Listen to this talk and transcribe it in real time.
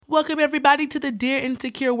Welcome everybody to the Dear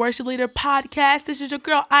Insecure Worship Leader podcast. This is your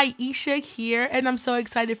girl Aisha here, and I'm so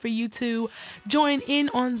excited for you to join in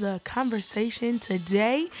on the conversation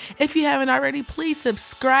today. If you haven't already, please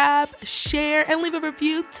subscribe, share, and leave a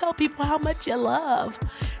review. Tell people how much you love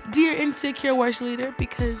Dear Insecure Worship Leader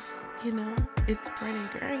because, it's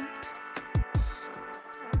pretty great.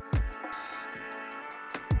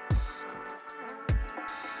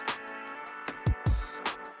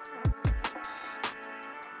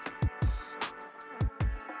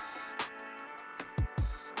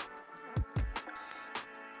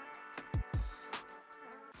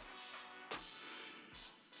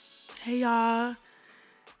 Hey y'all,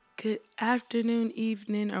 good afternoon,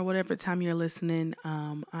 evening, or whatever time you're listening.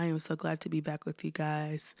 I am so glad to be back with you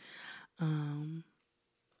guys.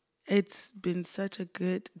 It's been such a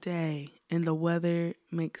good day and the weather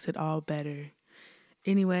makes it all better.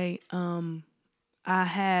 Anyway, I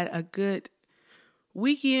had a good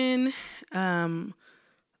weekend,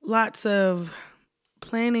 lots of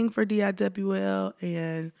planning for DIWL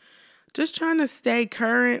and just trying to stay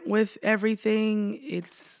current with everything.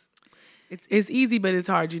 It's easy, but it's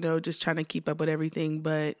hard, just trying to keep up with everything.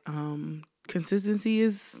 But consistency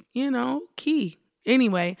is, key.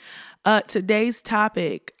 Anyway, today's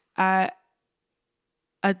topic, I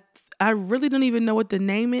really don't even know what to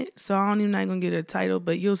name it, so I'm not gonna get a title,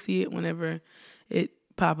 but you'll see it whenever it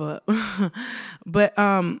pop up. But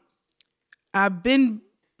I've been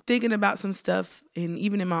thinking about some stuff, and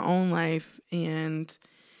even in my own life, and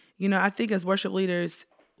I think as worship leaders,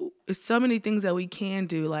 it's so many things that we can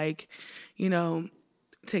do, like,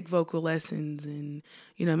 take vocal lessons and,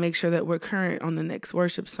 make sure that we're current on the next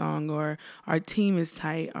worship song, or our team is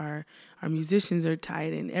tight, our musicians are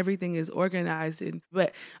tight, and everything is organized.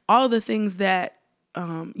 But all the things that,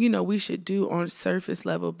 we should do on surface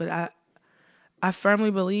level. But I firmly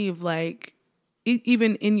believe, like,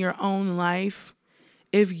 even in your own life,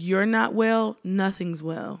 if you're not well, nothing's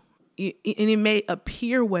well. And it may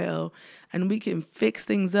appear well, and we can fix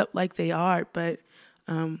things up like they are, but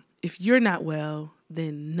if you're not well,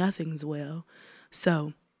 then nothing's well.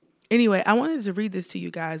 So anyway, I wanted to read this to you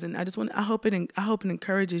guys, and I hope it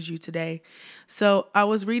encourages you today. So I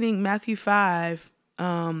was reading Matthew 5,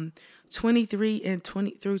 23 and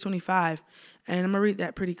 20 through 25, and I'm gonna read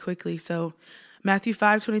that pretty quickly. So Matthew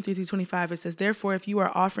 5, 23 through 25, it says, "Therefore, if you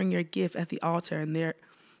are offering your gift at the altar and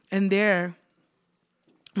there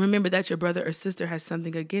remember that your brother or sister has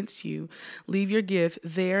something against you, leave your gift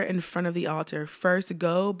there in front of the altar. First,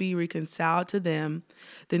 go be reconciled to them,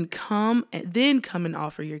 then come and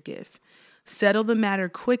offer your gift. Settle the matter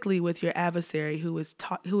quickly with your adversary who is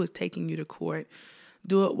taking you to court.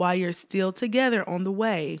 Do it while you're still together on the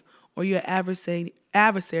way, or your adversary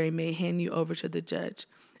may hand you over to the judge,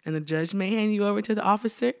 and the judge may hand you over to the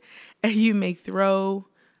officer, and you may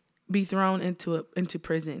be thrown into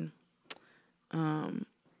prison.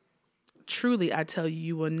 Truly, I tell you,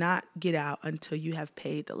 you will not get out until you have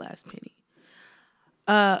paid the last penny."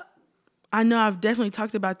 I know I've definitely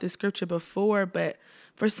talked about this scripture before, but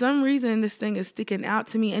for some reason, this thing is sticking out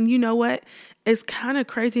to me. And you know what? It's kind of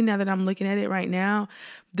crazy now that I'm looking at it right now.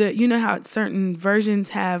 You know how certain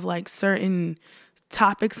versions have like certain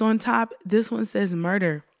topics on top? This one says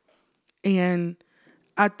murder. And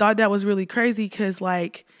I thought that was really crazy because,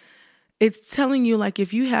 like, it's telling you, like,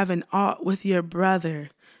 if you have an ought with your brother,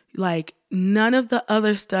 like, none of the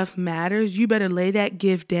other stuff matters. You better lay that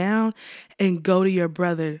gift down and go to your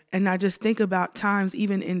brother. And I just think about times,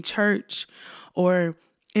 even in church or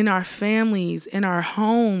in our families, in our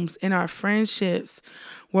homes, in our friendships,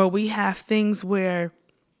 where we have things in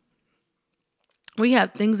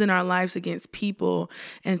our lives against people,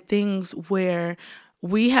 and things where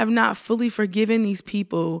we have not fully forgiven these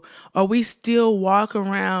people, or we still walk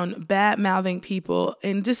around bad-mouthing people,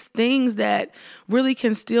 and just things that really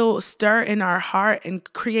can still stir in our heart and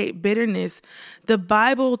create bitterness. The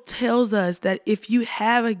Bible tells us that if you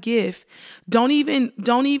have a gift, don't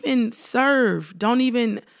even serve, don't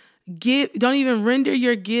even render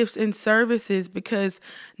your gifts and services, because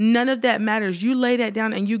none of that matters. You lay that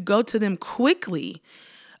down and you go to them quickly.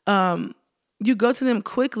 And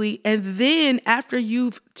then after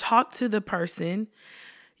you've talked to the person,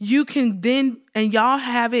 you can and y'all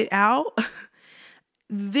have it out,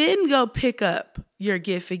 then go pick up your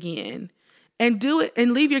gift again and do it,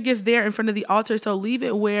 and leave your gift there in front of the altar. So leave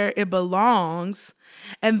it where it belongs,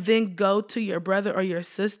 and then go to your brother or your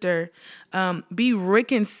sister, be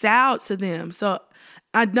reconciled to them. So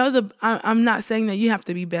I know I'm not saying that you have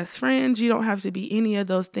to be best friends. You don't have to be any of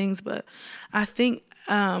those things, but I think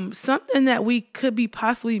something that we could be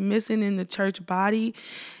possibly missing in the church body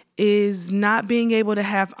is not being able to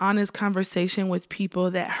have honest conversation with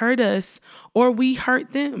people that hurt us or we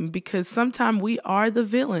hurt them, because sometimes we are the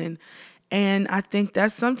villain. And I think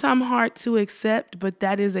that's sometimes hard to accept, but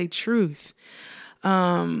that is a truth.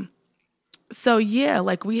 So yeah,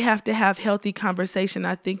 like we have to have healthy conversation.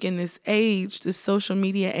 I think in this age, the social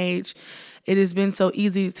media age, it has been so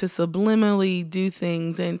easy to subliminally do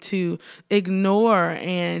things and to ignore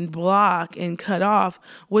and block and cut off,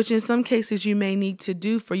 which in some cases you may need to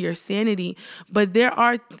do for your sanity. But there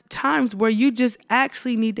are times where you just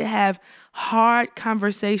actually need to have hard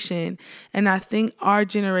conversation. And I think our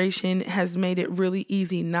generation has made it really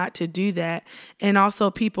easy not to do that. And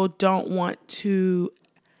also people don't want to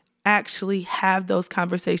actually have those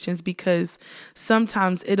conversations because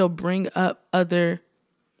sometimes it'll bring up other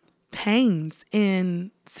pains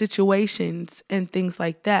in situations and things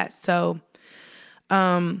like that. So,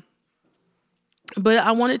 but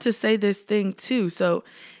I wanted to say this thing too. So,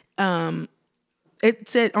 it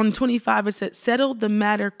said on 25, it said, settle the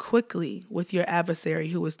matter quickly with your adversary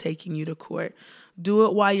who is taking you to court. Do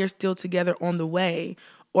it while you're still together on the way,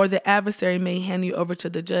 or the adversary may hand you over to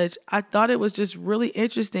the judge. I thought it was just really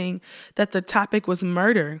interesting that the topic was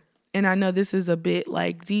murder. And I know this is a bit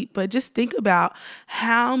like deep, but just think about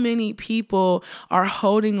how many people are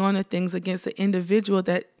holding on to things against an individual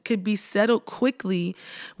that could be settled quickly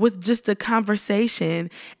with just a conversation.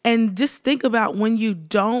 And just think about when you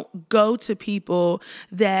don't go to people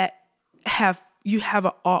that you have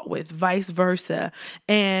an ought with, vice versa.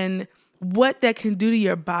 And what that can do to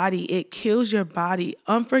your body. It kills your body.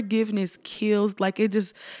 Unforgiveness kills,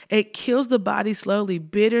 it kills the body slowly.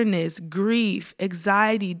 Bitterness, grief,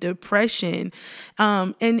 anxiety, depression.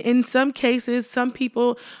 And in some cases, some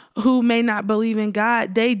people who may not believe in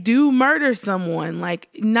God, they do murder someone. Like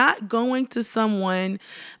not going to someone,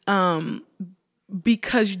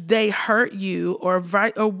 because they hurt you or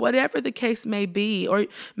whatever the case may be, or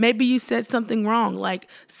maybe you said something wrong, like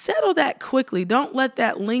settle that quickly. Don't let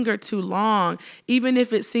that linger too long, even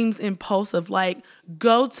if it seems impulsive. Like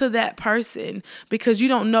go to that person because you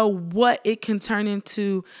don't know what it can turn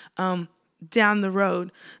into down the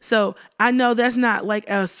road. So I know that's not like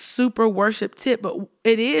a super worship tip, but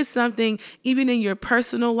it is something even in your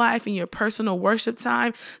personal life, in your personal worship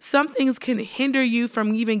time, some things can hinder you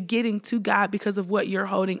from even getting to God because of what you're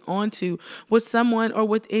holding on to with someone or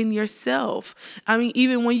within yourself. I mean,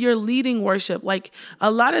 even when you're leading worship, like a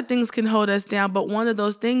lot of things can hold us down, but one of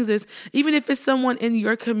those things is even if it's someone in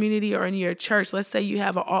your community or in your church, let's say you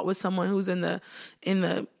have an ought with someone who's in the,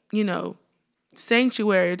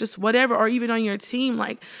 sanctuary or just whatever, or even on your team,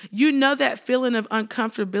 like, that feeling of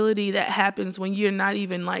uncomfortability that happens when you're not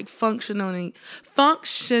even like functioning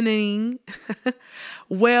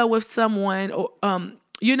well with someone, or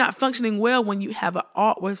you're not functioning well when you have an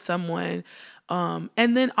ought with someone. And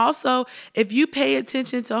then also, if you pay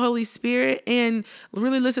attention to Holy Spirit and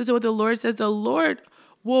really listen to what the Lord says, the Lord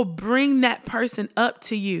will bring that person up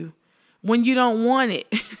to you when you don't want it.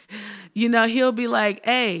 He'll be like,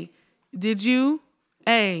 hey, did you?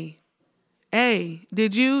 Hey,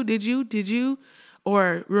 did you?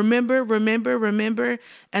 Or remember.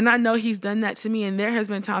 And I know he's done that to me. And there has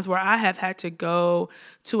been times where I have had to go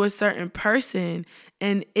to a certain person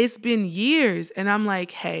and it's been years. And I'm like,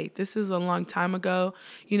 hey, this is a long time ago,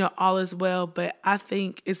 all is well, but I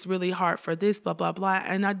think it's really hard for this, blah, blah, blah.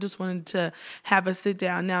 And I just wanted to have a sit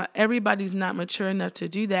down. Now, everybody's not mature enough to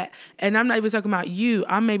do that. And I'm not even talking about you.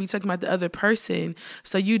 I may be talking about the other person.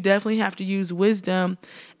 So you definitely have to use wisdom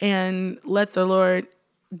and let the Lord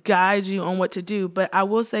guide you on what to do. But I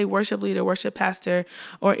will say, worship leader, worship pastor,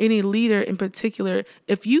 or any leader in particular,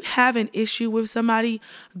 if you have an issue with somebody,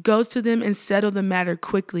 go to them and settle the matter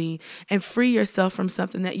quickly and free yourself from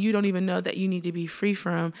something that you don't even know that you need to be free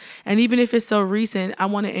from. And even if it's so recent, I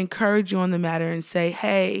want to encourage you on the matter and say,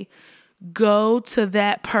 hey, go to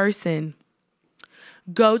that person.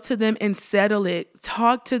 Go to them and settle it.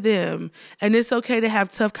 Talk to them. And it's okay to have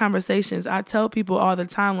tough conversations. I tell people all the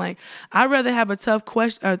time, like, I'd rather have a tough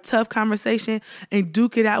conversation and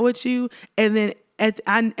duke it out with you. And then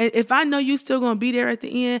if I know you still going to be there at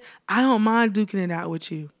the end, I don't mind duking it out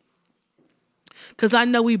with you. Because I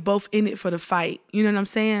know we both in it for the fight. You know what I'm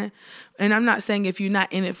saying? And I'm not saying if you're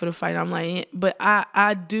not in it for the fight, I'm like, but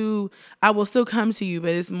I will still come to you.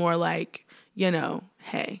 But it's more like,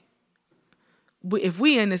 hey, if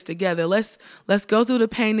we in this together, let's go through the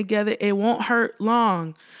pain together. It won't hurt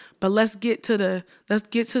long, But let's get to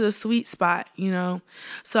the sweet spot,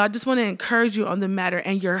 So I just want to encourage you on the matter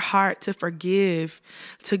and your heart to forgive,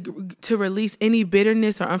 to release any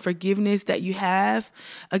bitterness or unforgiveness that you have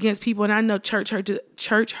against people. And I know church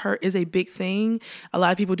hurt is a big thing. A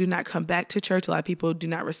lot of people do not come back to church. A lot of people do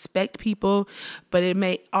not respect people, but it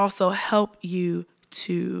may also help you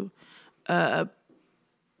to,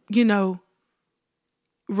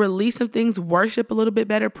 release some things, worship a little bit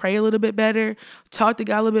better, pray a little bit better, talk to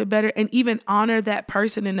God a little bit better, and even honor that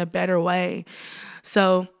person in a better way.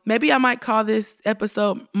 So maybe I might call this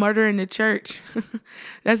episode Murder in the Church.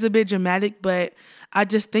 That's a bit dramatic, but I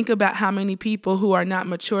just think about how many people who are not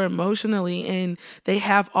mature emotionally and they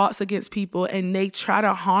have oughts against people and they try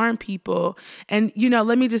to harm people. And,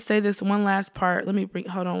 let me just say this one last part.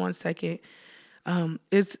 Hold on one second.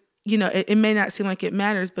 It may not seem like it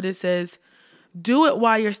matters, but it says, do it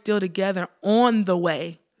while you're still together on the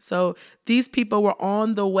way. So these people were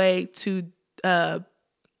on the way to,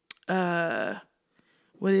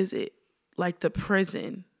 what is it? Like the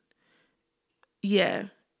prison. Yeah.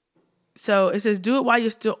 So it says, do it while you're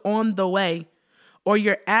still on the way, or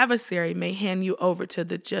your adversary may hand you over to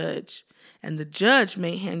the judge, and the judge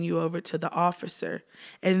may hand you over to the officer,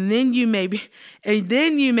 and then you may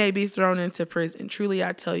be thrown into prison. Truly,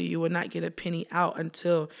 I tell you, you will not get a penny out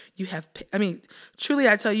until you have. Truly,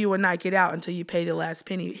 I tell you, you will not get out until you pay the last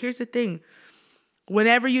penny. Here's the thing: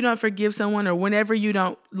 whenever you don't forgive someone, or whenever you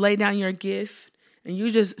don't lay down your gift, and you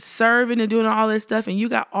just serving and doing all this stuff, and you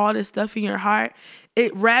got all this stuff in your heart,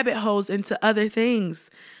 it rabbit holes into other things.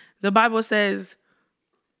 The Bible says,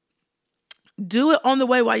 do it on the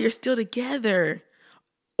way while you're still together,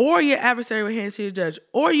 or your adversary will hand it to the judge,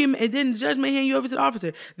 and then the judge may hand you over to the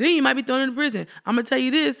officer. Then you might be thrown into prison. I'm going to tell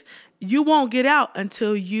you this, you won't get out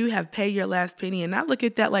until you have paid your last penny. And I look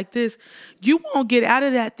at that like this: you won't get out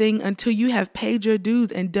of that thing until you have paid your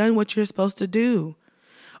dues and done what you're supposed to do.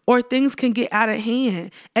 Or things can get out of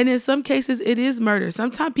hand. And in some cases, it is murder.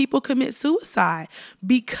 Sometimes people commit suicide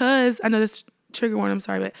because, I know that's trigger warning, I'm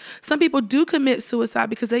sorry, but some people do commit suicide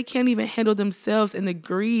because they can't even handle themselves and the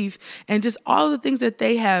grief and just all the things that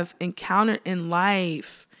they have encountered in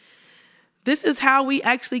life. This is how we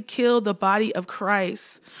actually kill the body of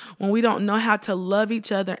Christ, when we don't know how to love each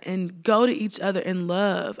other and go to each other in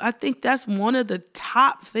love. I think that's one of the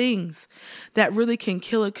top things that really can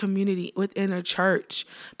kill a community within a church.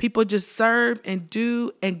 People just serve and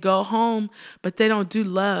do and go home, but they don't do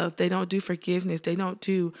love. They don't do forgiveness. They don't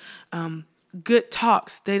do good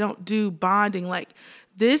talks. They don't do bonding.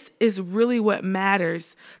 This is really what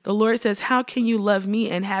matters. The Lord says, how can you love me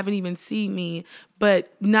and haven't even seen me,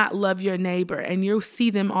 but not love your neighbor? And you'll see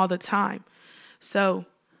them all the time. So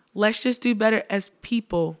let's just do better as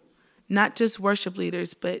people, not just worship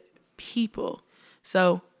leaders, but people.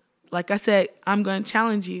 So like I said, I'm going to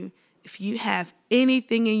challenge you. If you have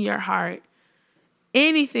anything in your heart,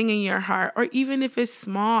 or even if it's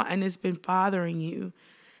small and it's been bothering you,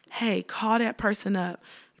 hey, call that person up,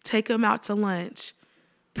 take them out to lunch.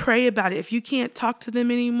 Pray about it. If you can't talk to them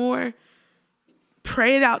anymore,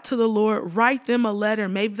 pray it out to the Lord. Write them a letter.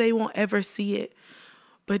 Maybe they won't ever see it.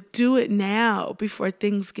 But do it now before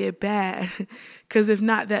things get bad. Because if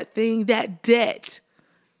not, that debt,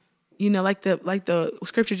 like the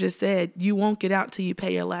scripture just said, you won't get out till you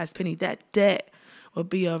pay your last penny. That debt will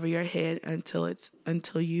be over your head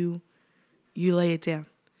until you lay it down.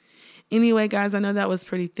 Anyway, guys, I know that was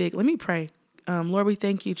pretty thick. Let me pray. Lord, we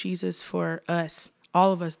thank you, Jesus, for us,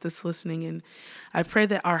 all of us that's listening. And I pray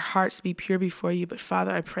that our hearts be pure before you. But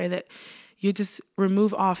Father, I pray that you just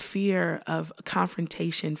remove all fear of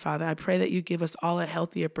confrontation, Father. I pray that you give us all a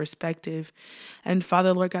healthier perspective. And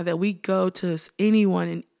Father, Lord God, that we go to anyone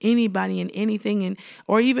and anybody and anything,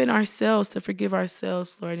 or even ourselves, to forgive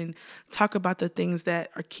ourselves, Lord, and talk about the things that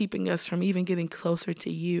are keeping us from even getting closer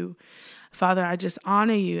to you. Father, I just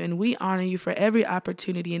honor you, and we honor you for every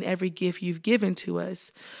opportunity and every gift you've given to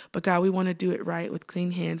us. But God, we want to do it right with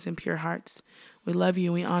clean hands and pure hearts. We love you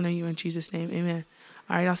and we honor you in Jesus' name. Amen.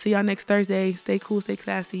 All right, I'll see y'all next Thursday. Stay cool, stay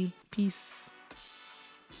classy. Peace.